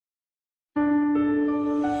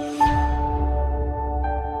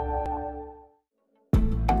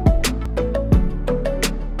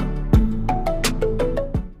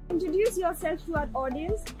yourself to our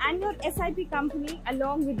audience and your SIP company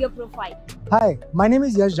along with your profile. Hi, my name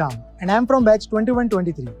is Yash Jhamb and I am from batch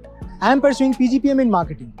 2123. I am pursuing PGPM in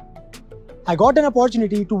marketing. I got an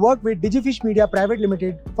opportunity to work with Digifish Media Private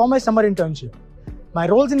Limited for my summer internship. My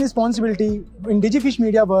roles and responsibility in Digifish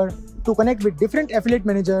Media were to connect with different affiliate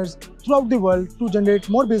managers throughout the world to generate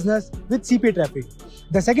more business with CPA traffic.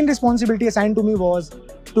 The second responsibility assigned to me was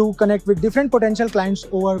to connect with different potential clients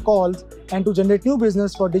over calls and to generate new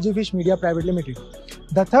business for Digifish Media Private Limited.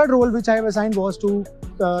 The third role which I have assigned was to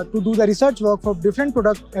do the research work for different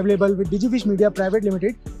products available with Digifish Media Private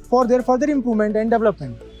Limited for their further improvement and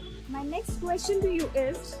development. My next question to you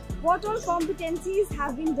is, what all competencies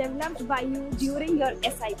have been developed by you during your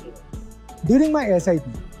SIP? During my SIP,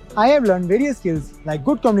 I have learned various skills like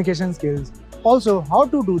good communication skills, also how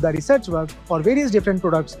to do the research work for various different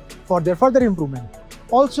products for their further improvement.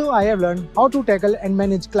 Also, I have learned how to tackle and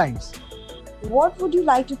manage clients. What would you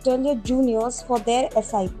like to tell your juniors for their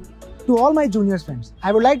SIP? To all my juniors friends,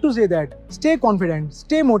 I would like to say that stay confident,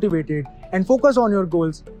 stay motivated and focus on your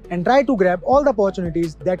goals and try to grab all the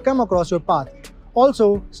opportunities that come across your path.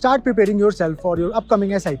 Also, start preparing yourself for your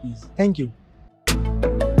upcoming SIPs. Thank you.